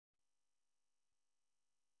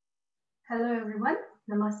Hello everyone,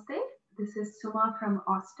 Namaste. This is Suma from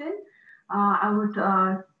Austin. I would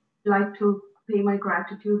like to pay my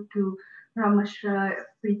gratitude to Ramashra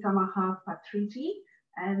Pritamaha Patriji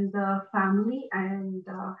and the family and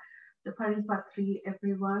the Paripatri,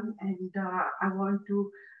 everyone. And I want to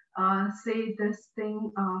say this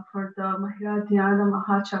thing for the Mahila Dhyana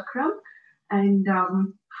Mahachakram. And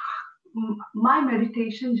my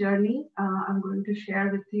meditation journey, I'm going to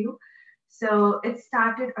share with you. So it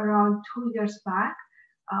started around 2 years back.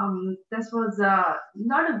 This was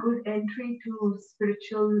not a good entry to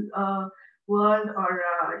spiritual world or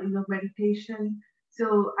meditation.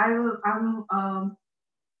 So I'm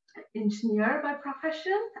engineer by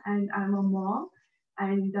profession, and I'm a mom,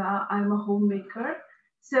 and I'm a homemaker.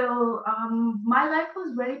 So my life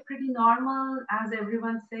was very pretty normal, as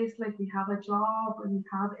everyone says. Like, we have a job and we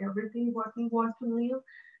have everything what we want to live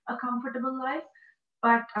a comfortable life.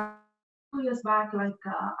 But 2 years back,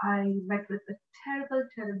 I met with a terrible,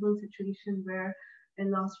 terrible situation where I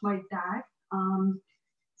lost my dad.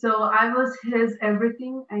 So I was his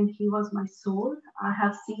everything, and he was my soul. I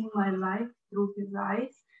have seen my life through his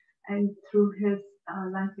eyes and through his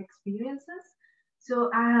life experiences. So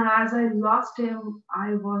as I lost him,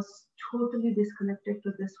 I was totally disconnected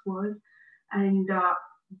to this world, and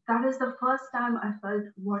that is the first time I felt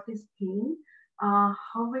what is pain,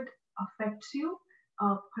 how it affects you,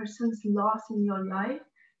 a person's loss in your life.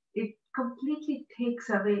 It completely takes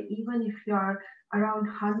away, even if you are around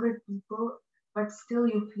 100 people, but still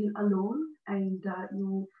you feel alone, and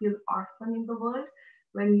you feel orphan in the world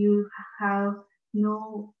when you have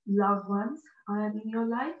no loved ones in your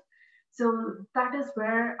life. So that is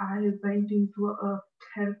where I went into a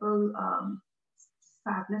terrible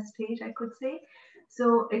sadness stage, I could say.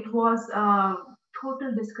 So it was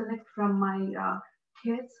total disconnect from my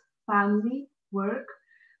kids, family, work.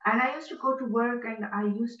 And I used to go to work, and I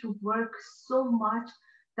used to work so much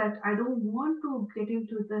that I don't want to get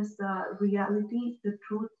into this reality, the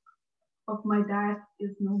truth of my dad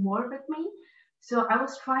is no more with me. So I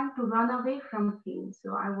was trying to run away from pain.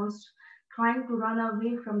 So I was trying to run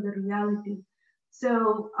away from the reality.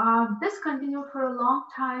 So this continued for a long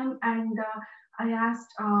time, and I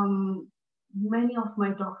asked many of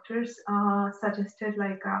my doctors, suggested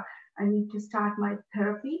I need to start my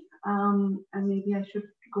therapy, and maybe I should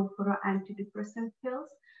go for antidepressant pills.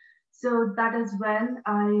 So that is when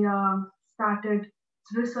I started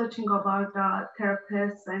researching about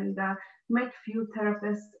therapists, and met few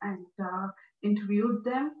therapists and interviewed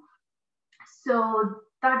them. So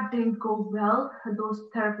that didn't go well. Those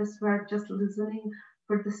therapists were just listening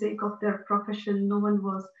for the sake of their profession. No one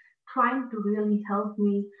was trying to really help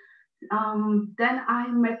me. Then I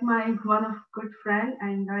met my one of good friend,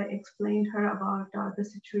 and I explained her about the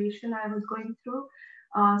situation I was going through.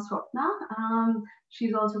 Swapna,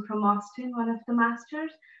 she's also from Austin, one of the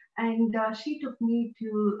masters, and she took me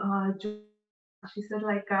to she said,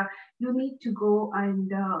 you need to go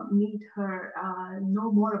and meet her,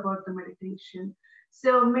 know more about the meditation.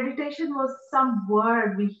 So meditation was some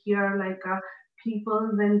word we hear, people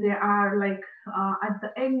when they are at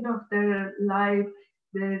the end of their life,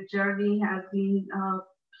 their journey has been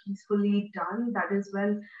peacefully done. That is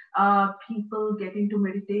when people get into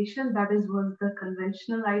meditation. That is was the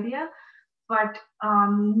conventional idea, but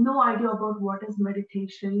no idea about what is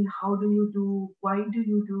meditation, how do you do, why do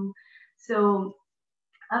you do. So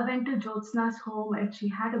I went to Jyotsna's home, and she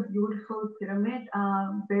had a beautiful pyramid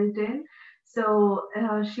built in. So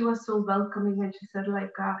she was so welcoming, and she said,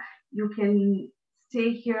 you can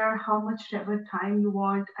stay here how much ever time you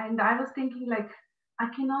want. And I was thinking, I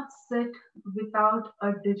cannot sit without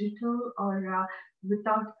a digital or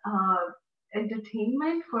without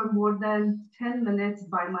entertainment for more than 10 minutes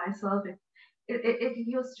by myself. It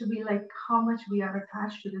used to be like how much we are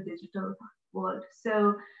attached to the digital world.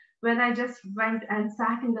 So when I just went and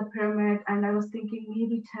sat in the pyramid, and I was thinking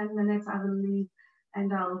maybe 10 minutes I will leave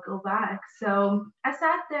and I'll go back. So I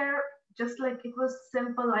sat there just like it was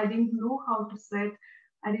simple. I didn't know how to sit.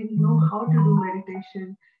 I didn't know how to do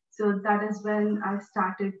meditation. So that is when I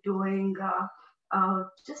started doing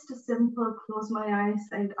just a simple close my eyes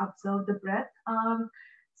and observe the breath.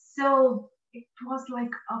 So it was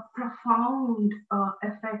like a profound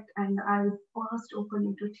effect, and I burst open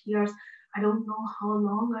into tears. I don't know how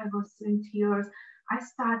long I was in tears. I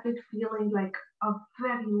started feeling like a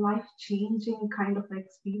very life changing kind of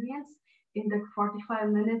experience in that 45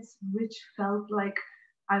 minutes, which felt like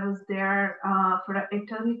I was there for an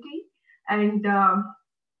eternity. And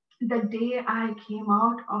the day I came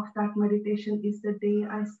out of that meditation is the day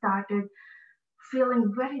I started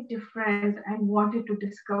feeling very different and wanted to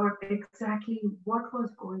discover exactly what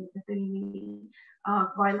was going within me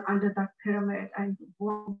while under that pyramid and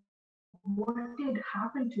what did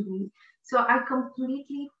happen to me. So I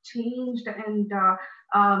completely changed and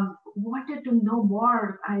wanted to know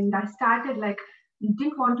more. And I started like,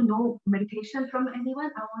 didn't want to know meditation from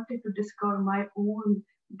anyone. I wanted to discover my own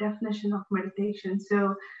definition of meditation.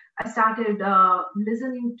 So I started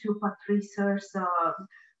listening to Patri Sir's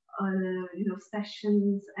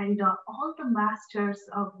sessions and all the masters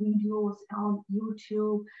videos on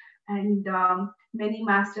YouTube, and many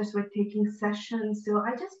masters were taking sessions. So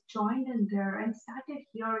I just joined in there and started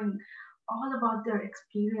hearing all about their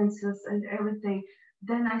experiences and everything.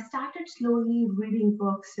 Then I started slowly reading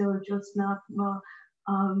books. So just not,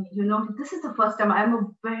 this is the first time. I'm a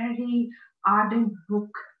very ardent book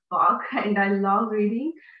bug and I love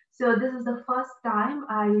reading. So this is the first time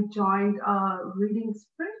I joined reading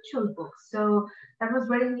spiritual books. So that was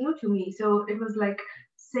very new to me. So it was like,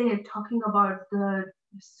 say, talking about the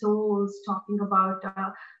souls, talking about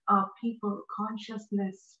people,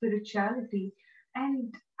 consciousness, spirituality.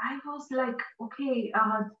 And I was like, okay,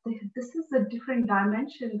 this is a different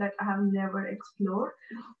dimension that I have never explored.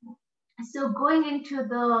 So going into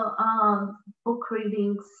the book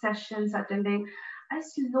reading sessions, attending, I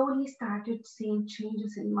slowly started seeing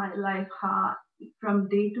changes in my life from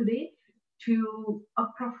day to day, to a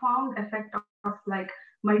profound effect of like,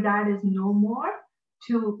 my dad is no more,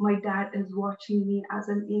 to my dad is watching me as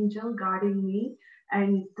an angel guarding me.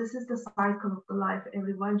 And this is the cycle of the life.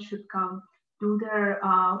 Everyone should come do their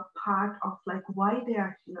part of like why they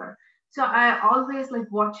are here. So I always like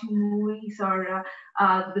watching movies or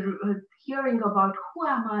hearing about who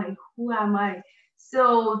am I, who am I.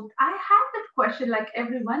 So I had that question like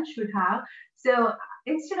everyone should have. So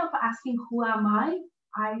instead of asking who am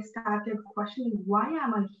I started questioning why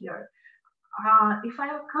am I here. If I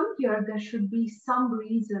have come here, there should be some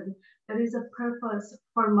reason. There is a purpose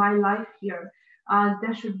for my life here.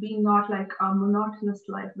 There should be not like a monotonous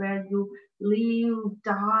life where you live,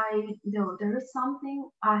 die. No, there is something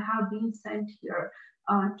I have been sent here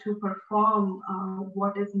to perform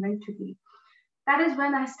what is meant to be. That is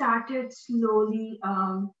when I started slowly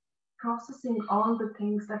processing all the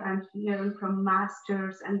things that I'm hearing from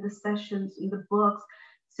masters and the sessions in the books.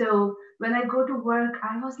 So when I go to work,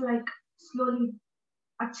 I was like slowly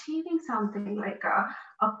achieving something like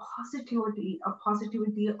a positivity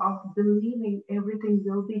of believing everything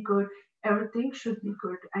will be good, everything should be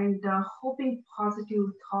good, and hoping positive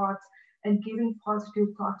thoughts and giving positive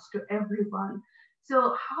thoughts to everyone.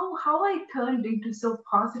 So how I turned into so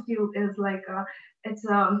positive is like it's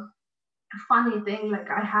funny thing. Like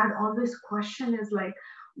I had always question is like,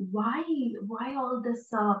 why all this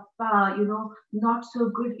not so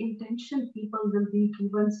good intention people will be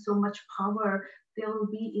given so much power. They will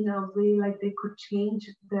be in a way like they could change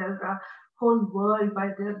their whole world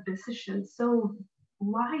by their decisions. So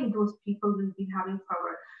why those people will be having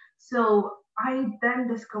power. So I then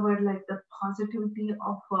discovered like the positivity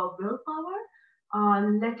of willpower.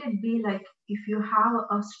 Let it be like if you have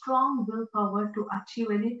a strong willpower to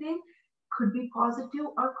achieve anything, could be positive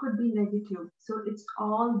or could be negative. So it's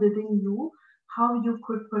all within you how you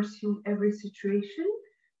could pursue every situation.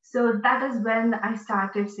 So that is when I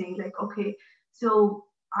started saying like, okay, so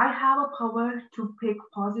I have a power to pick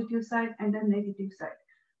positive side and a negative side.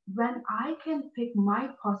 When I can pick my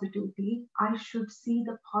positivity, I should see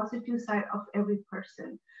the positive side of every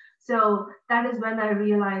person. So that is when I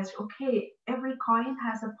realized, okay, every coin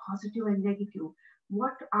has a positive and negative.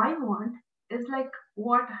 What I want is like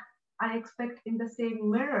what I expect in the same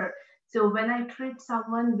mirror. So when I treat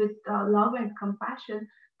someone with love and compassion,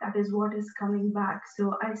 that is what is coming back.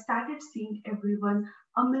 So I started seeing everyone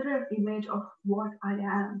a mirror image of what I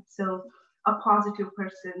am. So a positive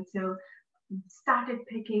person. So started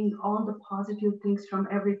picking all the positive things from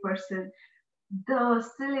every person. The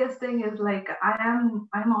silliest thing is like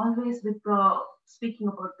I'm always with the speaking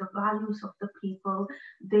about the values of the people.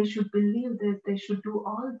 They should believe this, they should do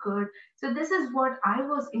all good. So this is what I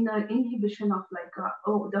was in an inhibition of like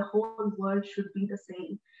oh, the whole world should be the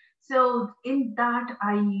same. So in that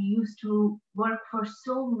I used to work for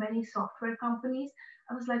so many software companies.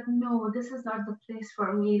 I was like, no, this is not the place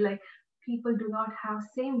for me. Like people do not have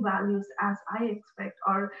same values as I expect,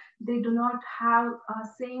 or they do not have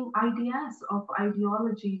same ideas of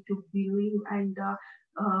ideology to believe and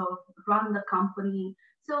uh, run the company.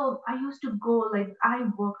 So I used to go like I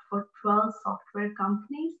worked for 12 software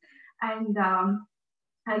companies, and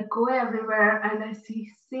I go everywhere and I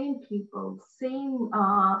see same people, same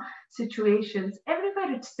situations.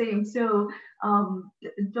 Everywhere it's same. So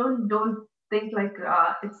don't think like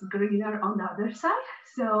it's greener on the other side.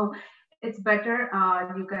 So it's better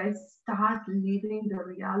you guys start living the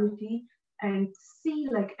reality and see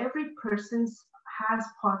like every person's has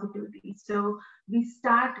positivity. So we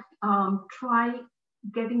start try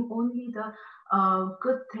getting only the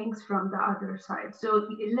good things from the other side. So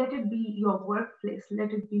let it be your workplace,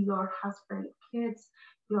 let it be your husband, kids,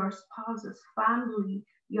 your spouses, family,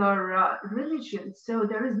 your religion. So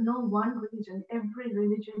there is no one religion. Every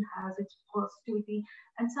religion has its positivity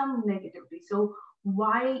and some negativity. So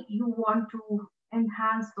why you want to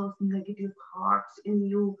enhance those negative thoughts in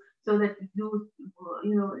you so that you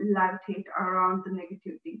levitate around the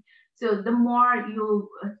negativity. So the more you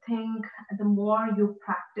think, the more you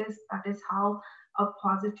practice, that is how a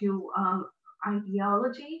positive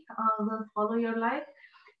ideology will follow your life.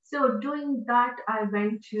 So doing that, I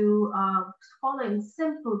went to following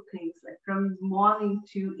simple things like from morning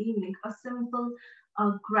to evening, a simple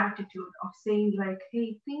gratitude of saying like,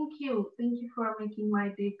 hey, thank you for making my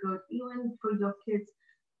day good. Even for your kids,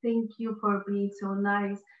 thank you for being so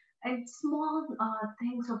nice. And small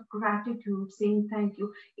things of gratitude, saying thank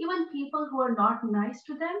you. Even people who are not nice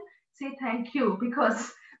to them, say thank you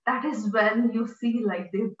because that is when you see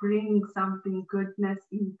like they bring something goodness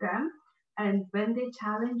in them. And when they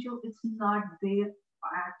challenge you, it's not they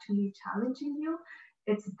actually challenging you,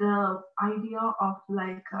 it's the idea of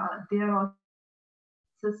like they're also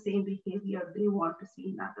the same behavior they want to see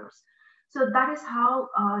in others. So that is how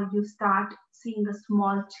you start seeing the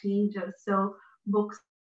small changes. So books,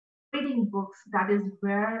 reading books, that is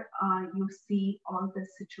where you see all the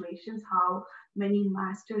situations, how many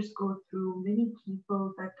masters go through, many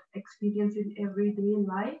people that experience in everyday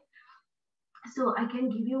life. So I can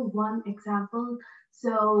give you one example.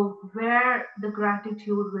 So where the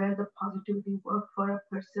gratitude, where the positivity worked for a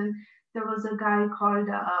person, there was a guy called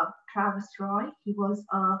Travis Roy. He was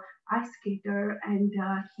a ice skater and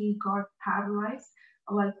he got paralyzed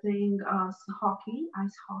while playing hockey,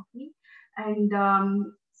 ice hockey, and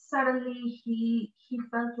suddenly he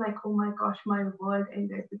felt like, oh my gosh, my world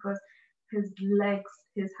ended because his legs,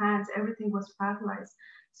 his hands, everything was paralyzed.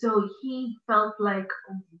 So he felt like,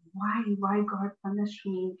 why God punished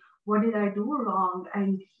me? What did I do wrong?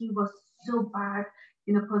 And he was so bad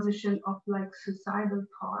in a position of like suicidal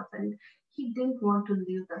thoughts, and he didn't want to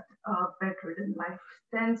live that bedridden life.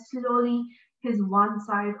 Then slowly, his one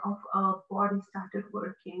side of body started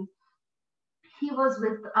working. He was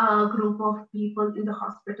with a group of people in the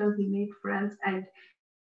hospital. He made friends, and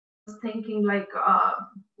he was thinking like,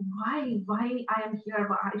 why I am here?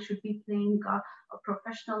 But I should be playing a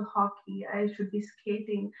professional hockey. I should be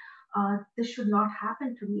skating. This should not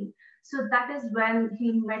happen to me. So that is when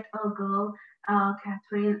he met a girl,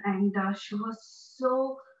 Catherine, and she was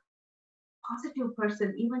so positive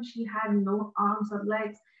person. Even she had no arms or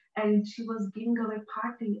legs, and she was giving away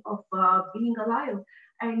party of being alive.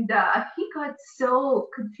 And he got so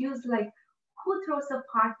confused, like, who throws a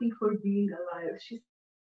party for being alive? She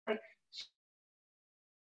like she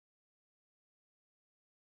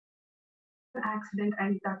an accident,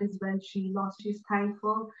 and that is when she lost. She's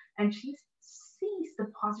thankful, and she sees the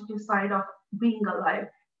positive side of being alive,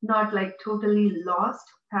 not like totally lost,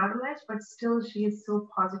 paralyzed, but still she is so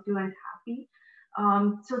positive and happy.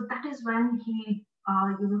 So that is when he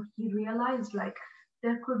realized like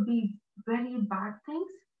there could be very bad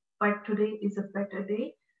things, but today is a better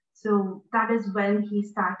day. So that is when he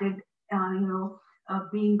started,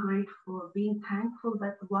 being grateful, being thankful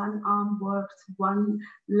that one arm works, one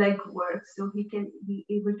leg works, so he can be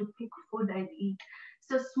able to pick food and eat.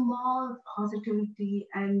 So small positivity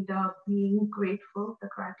and being grateful, the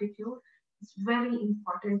gratitude is very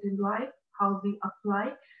important in life. How we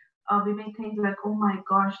apply, we may think like, oh my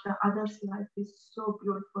gosh, the other's life is so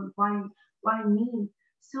beautiful. Why me?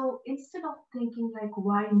 So instead of thinking like,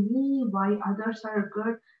 why me? Why others are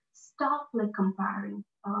good? Stop like comparing.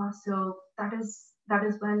 So that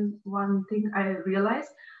is when one thing I realized: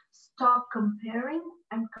 stop comparing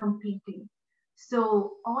and competing.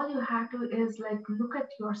 So all you have to is like look at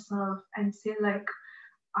yourself and say like,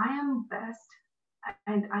 I am best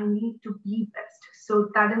and I need to be best. So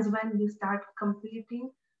that is when you start competing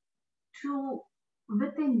to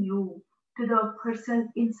within you, to the person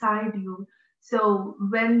inside you. So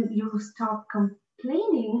when you stop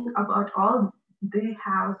complaining about all they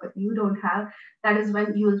have but you don't have, that is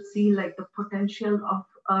when you'll see like the potential of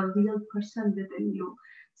a real person within you.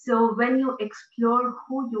 So when you explore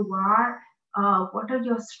who you are, what are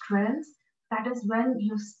your strengths, that is when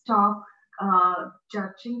you stop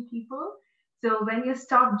judging people. So when you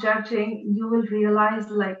stop judging, you will realize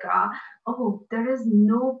like, oh, there is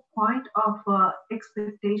no point of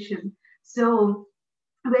expectation. So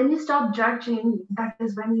when you stop judging, that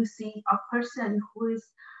is when you see a person who is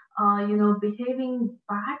behaving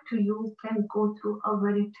bad to you can go through a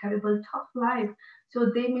very terrible tough life,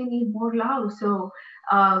 so they may need more love. So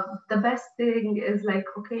the best thing is like,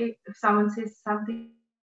 okay, if someone says something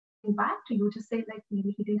bad to you, just say like,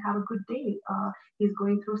 maybe he didn't have a good day, he's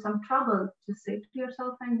going through some trouble, just say to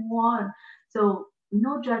yourself and move on. So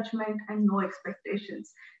no judgment and no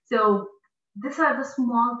expectations. So these are the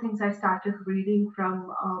small things I started reading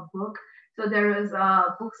from a book. So there is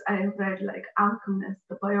books I have read like Alchemist,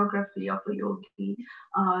 the biography of a yogi,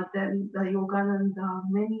 then the Yogananda,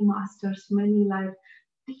 many masters, many lives.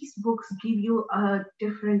 These books give you a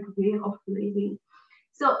different way of living.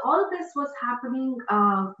 So all this was happening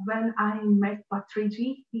when I met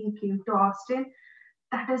Patriji. He came to Austin.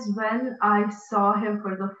 That is when I saw him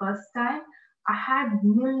for the first time. I had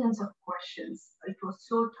millions of questions. It was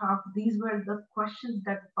so tough. These were the questions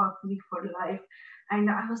that bugged me for life. And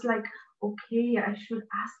I was like, okay, I should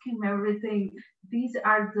ask him everything. These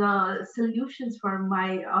are the solutions for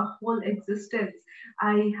my whole existence.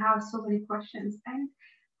 I have so many questions. And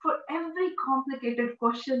for every complicated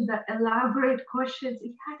question, the elaborate questions,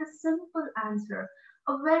 it had a simple answer,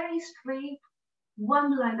 a very straight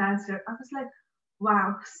one line answer. I was like,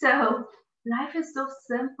 wow. So life is so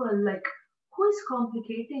simple. Like, who is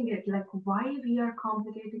complicating it? Like, why we are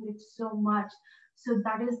complicating it so much? So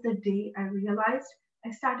that is the day I realized. I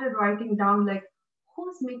started writing down like,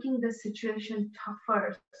 who's making this situation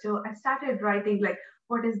tougher? So I started writing like,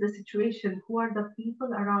 what is the situation? Who are the people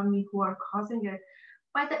around me who are causing it?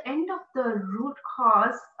 By the end of the root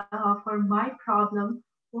cause for my problem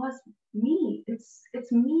was me.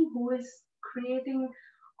 It's me who is creating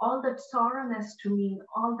all that sorrowness to me,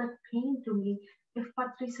 all that pain to me. If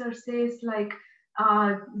Patri sir says like,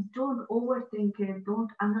 don't overthink it,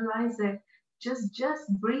 don't analyze it, just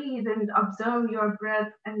breathe and observe your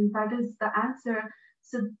breath, and that is the answer.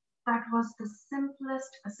 So that was the simplest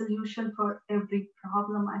solution for every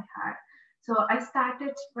problem I had. So I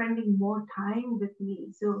started spending more time with me.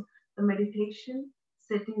 So the meditation,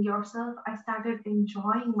 sitting yourself, I started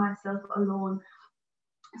enjoying myself alone.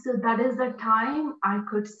 So that is the time I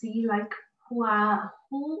could see like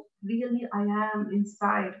who really I am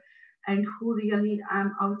inside and who really I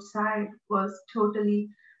am outside was totally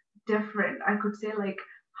different. I could say like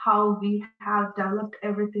how we have developed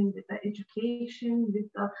everything with the education,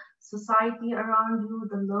 with the society around you,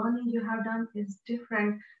 the learning you have done is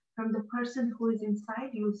different from the person who is inside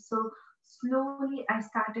you. So slowly I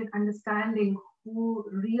started understanding who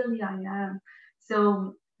really I am.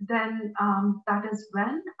 So then that is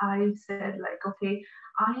when I said like, okay,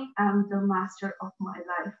 I am the master of my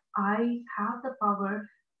life. I have the power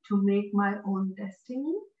to make my own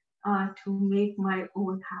destiny, to make my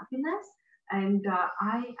own happiness. And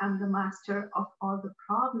I am the master of all the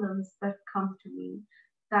problems that come to me.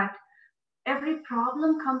 That every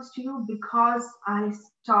problem comes to you because I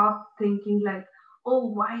stop thinking like, oh,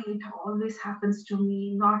 why it always happens to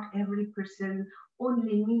me, not every person,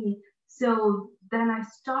 only me. So then I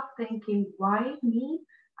stopped thinking, why me?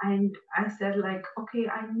 And I said like, okay,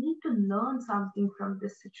 I need to learn something from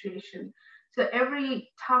this situation. So every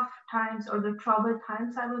tough times or the troubled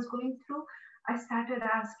times I was going through, I started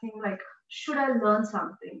asking like, should I learn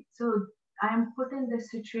something? So I am put in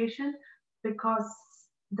this situation because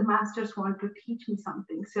the masters want to teach me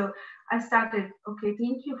something. So I started, okay,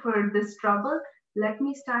 thank you for this trouble. Let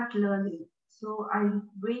me start learning. So I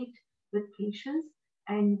wait with patience,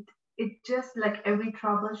 and it just like every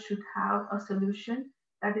trouble should have a solution.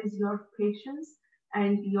 That is your patience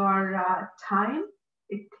and your time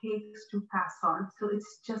it takes to pass on. So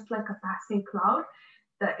it's just like a passing cloud.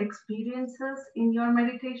 The experiences in your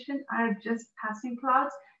meditation are just passing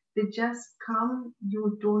clouds. They just come,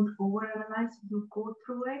 you don't overanalyze, you go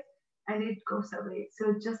through it and it goes away.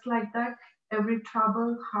 So just like that, every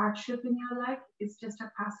trouble, hardship in your life is just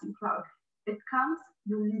a passing cloud. It comes,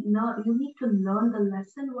 you need to learn the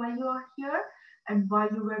lesson why you are here and why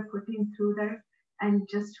you were putting through that and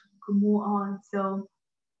just move on. So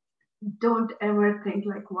don't ever think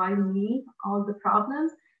like why me all the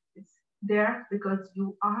problems. It's there because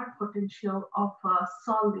you are potential of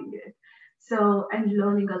solving it, so and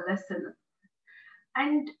learning a lesson.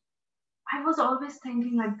 And I was always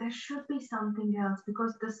thinking like there should be something else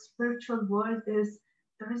because the spiritual world is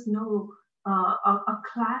there is no a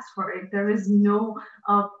class for it. There is no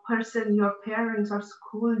person, your parents or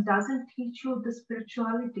school doesn't teach you the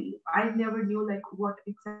spirituality. I never knew like what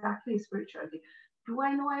exactly is spirituality. Do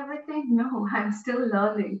I know everything? No, I'm still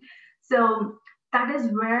learning. So that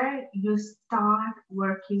is where you start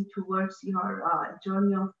working towards your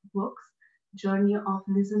journey of books, journey of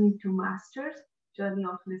listening to masters, journey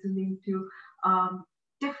of listening to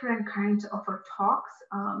different kinds of talks.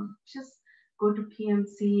 Just go to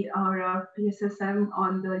PMC or PSSM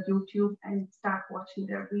on the YouTube and start watching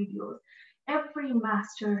their videos. Every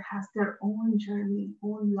master has their own journey,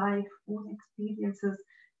 own life, own experiences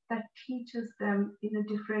that teaches them in a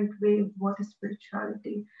different way what is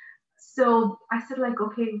spirituality. So I said, like,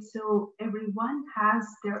 okay, so everyone has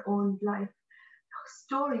their own life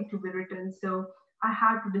story to be written. So I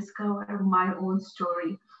had to discover my own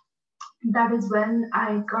story. That is when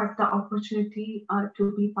I got the opportunity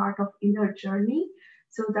to be part of Inner Journey.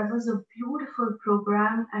 So that was a beautiful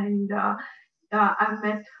program, and I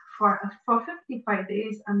met for 55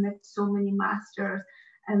 days. I met so many masters,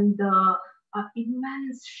 and the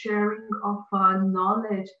immense sharing of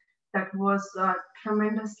knowledge that was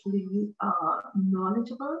tremendously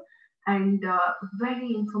knowledgeable and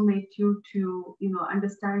very informative to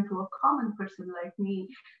understand to a common person like me.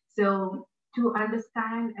 So to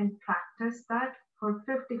understand and practice that for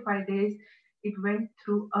 55 days, it went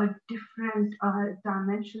through a different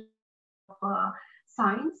dimension of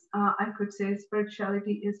science. I could say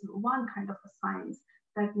spirituality is one kind of a science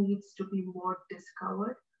that needs to be more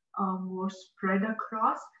discovered, more spread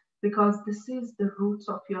across, because this is the roots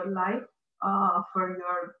of your life for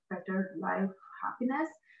your better life happiness,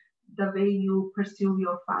 the way you pursue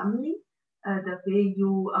your family, the way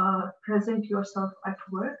you present yourself at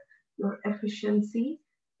work, your efficiency.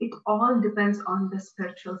 It all depends on the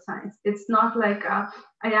spiritual science. It's not like I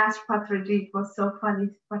asked Patraji, it was so funny.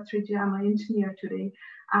 Patraji, I'm an engineer today.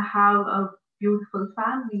 I have a beautiful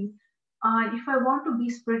family. If I want to be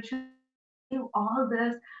spiritual, leave all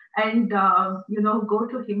this and go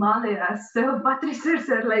to Himalayas. So Patraji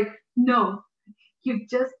said, like, no, you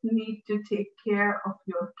just need to take care of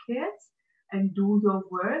your kids and do your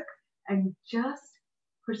work and just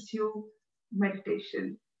pursue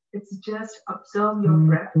meditation. It's just observe your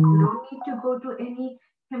breath. You don't need to go to any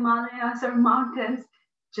Himalayas or mountains.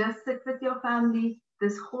 Just sit with your family.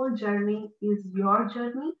 This whole journey is your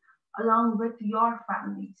journey along with your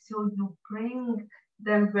family. So you bring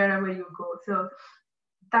them wherever you go. So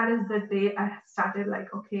that is the day I started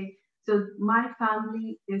like, okay, so my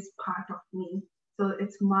family is part of me. So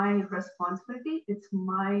it's my responsibility. It's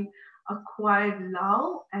my acquired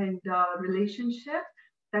love and relationship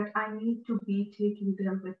that I need to be taking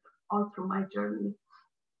them with all through my journey.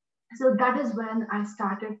 So that is when I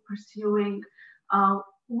started pursuing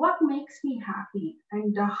what makes me happy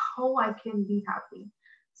and how I can be happy.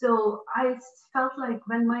 So I felt like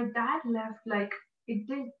when my dad left, like it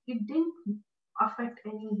didn't affect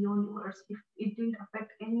any universe, it didn't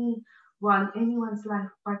affect anyone's life,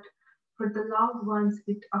 but for the loved ones,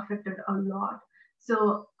 it affected a lot.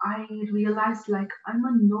 So I realized like I'm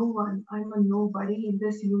a no one, I'm a nobody in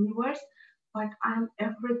this universe, but I'm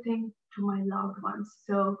everything to my loved ones.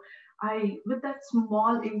 So with that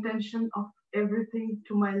small intention of everything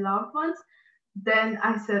to my loved ones, then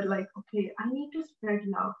I said like, okay, I need to spread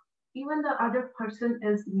love. Even the other person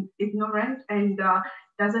is ignorant and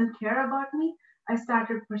doesn't care about me. I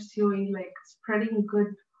started pursuing like spreading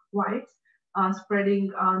good vibes,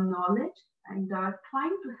 spreading knowledge, and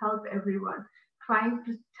trying to help everyone, trying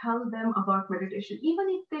to tell them about meditation, even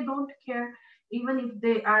if they don't care, even if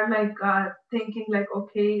they are like thinking like,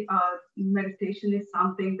 okay, meditation is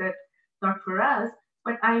something that not for us.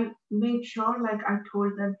 But I made sure, like I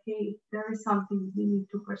told them, hey, there is something we need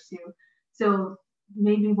to pursue. So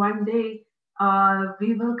maybe one day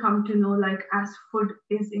we will come to know, like, as food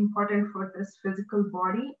is important for this physical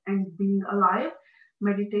body and being alive,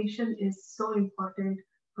 meditation is so important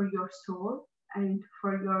for your soul and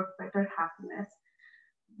for your better happiness.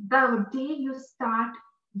 The day you start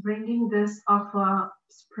bringing this of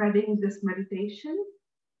spreading this meditation,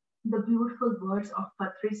 the beautiful words of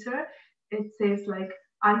Patri sir, it says like,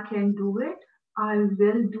 I can do it, I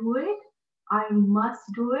will do it, I must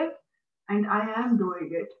do it, and I am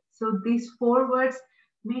doing it. So these four words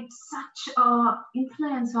made such a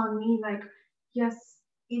influence on me. Like, yes,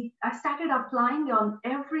 I started applying on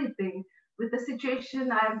everything with the situation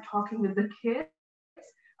I am talking with the kids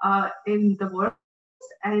in the workplace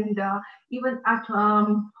and even at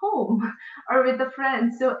home or with the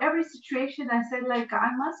friends. So every situation I said like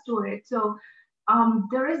I must do it. So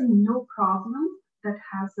there is no problem that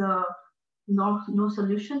has a no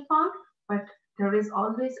solution found, but there is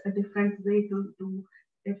always a different way to do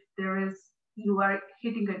if there is you are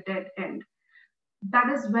hitting a dead end. That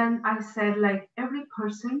is when I said like every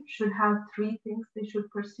person should have three things they should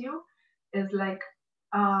pursue is like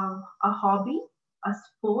a hobby, a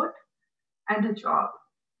sport, and a job.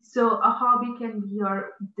 So a hobby can be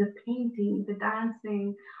your the painting, the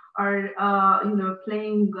dancing, or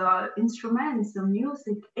playing instruments,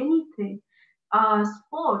 music, anything.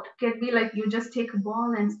 Sport can be like you just take a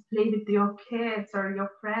ball and play with your kids or your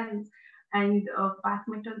friends, and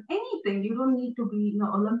badminton, anything. You don't need to be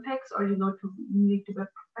Olympics, or to need to be a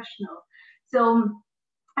professional. So,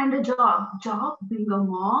 and a job, being a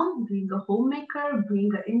mom, being a homemaker,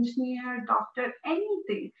 being an engineer, doctor,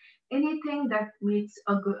 anything that makes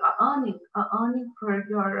a good earning for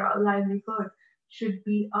your livelihood should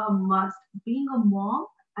be a must. Being a mom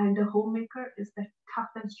and a homemaker is the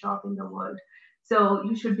toughest job in the world, so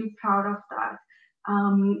you should be proud of that.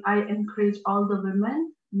 I encourage all the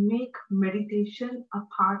women, make meditation a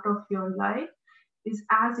part of your life. Is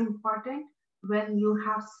as important. When you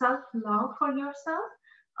have self love for yourself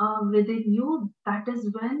within you, that is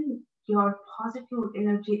when your positive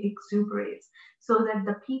energy exuberates, so that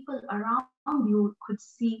the people around you could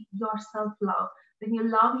see your self love. When you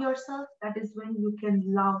love yourself, that is when you can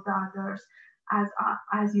love the others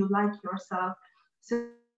as you like yourself.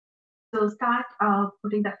 So start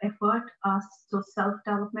putting the effort. So self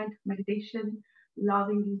development, meditation,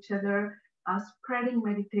 loving each other, spreading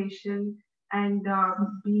meditation, and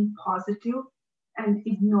being positive, and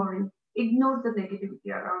ignore the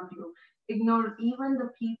negativity around you. Ignore even the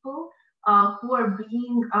people who are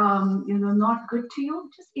being not good to you.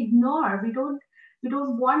 Just ignore. We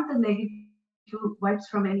don't want the negative vibes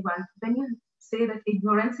from anyone. When you say that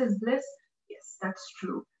ignorance is bliss, yes, that's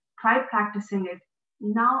true. Try practicing it.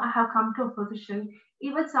 Now I have come to a position,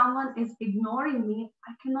 even someone is ignoring me,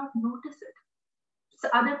 I cannot notice it. So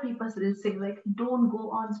other people will say like, don't go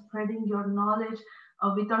on spreading your knowledge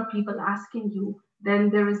without people asking you, then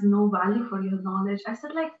there is no value for your knowledge. I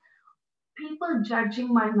said like, people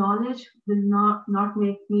judging my knowledge will not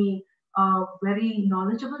make me a very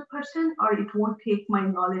knowledgeable person, or it won't take my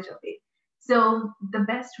knowledge away. So the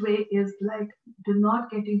best way is like, do not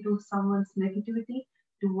get into someone's negativity.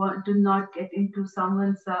 Do not get into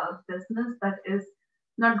someone's business that is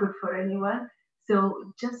not good for anyone.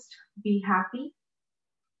 So just be happy,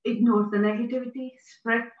 ignore the negativity,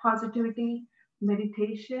 spread positivity,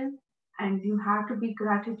 meditation, and you have to be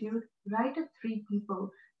gratitude. Write it three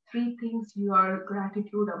people, three things you are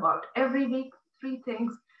gratitude about. Every week, three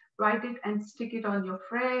things. Write it and stick it on your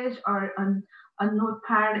fridge or on a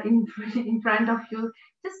notepad in front of you.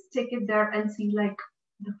 Just stick it there and see like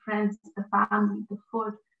the friends, the family, the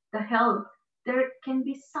food, the health. There can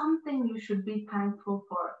be something you should be thankful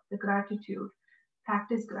for. The gratitude.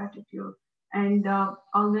 Practice gratitude, and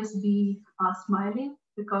always be smiling,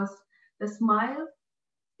 because the smile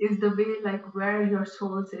is the way like where your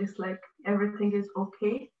soul says like everything is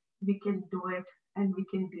okay, we can do it and we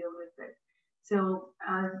can deal with it. So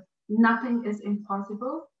nothing is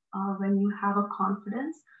impossible when you have a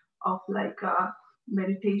confidence of like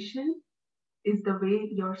meditation is the way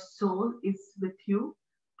your soul is with you.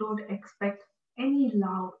 Don't expect any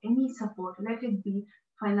love, any support. Let it be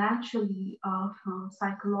financially,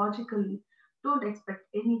 psychologically. Don't expect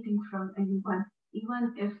anything from anyone,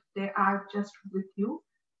 even if they are just with you.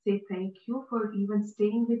 Say thank you for even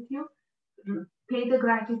staying with you. Pay the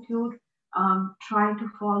gratitude. Try to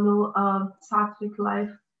follow a sattvic life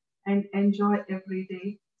and enjoy every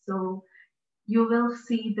day. So you will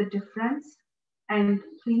see the difference. And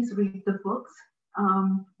please read the books,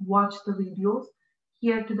 watch the videos,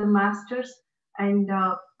 hear to the masters, and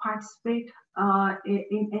participate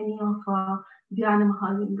in any of Dhyana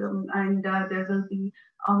Mahalingam. And there will be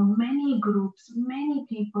many groups, many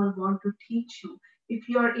people want to teach you. If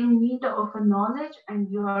you are in need of a knowledge and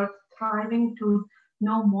you are thriving to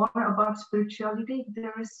know more about spirituality,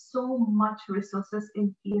 there is so much resources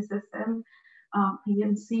in PSSM,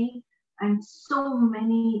 PMC, and so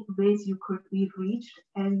many ways you could be reached.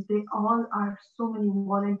 And they all are so many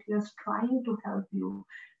volunteers trying to help you,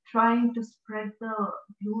 trying to spread the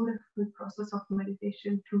beautiful process of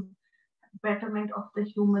meditation to betterment of the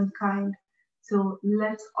humankind. So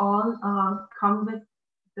let's all come with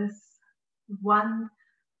this one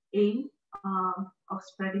aim of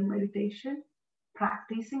spreading meditation,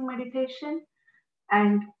 practicing meditation,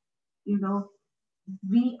 and you know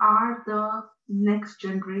we are the next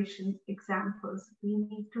generation examples. We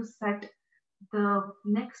need to set the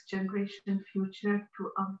next generation future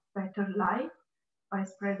to a better life by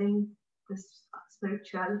spreading this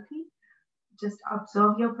spirituality. Just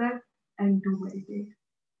observe your breath and do meditate.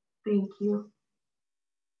 Thank you.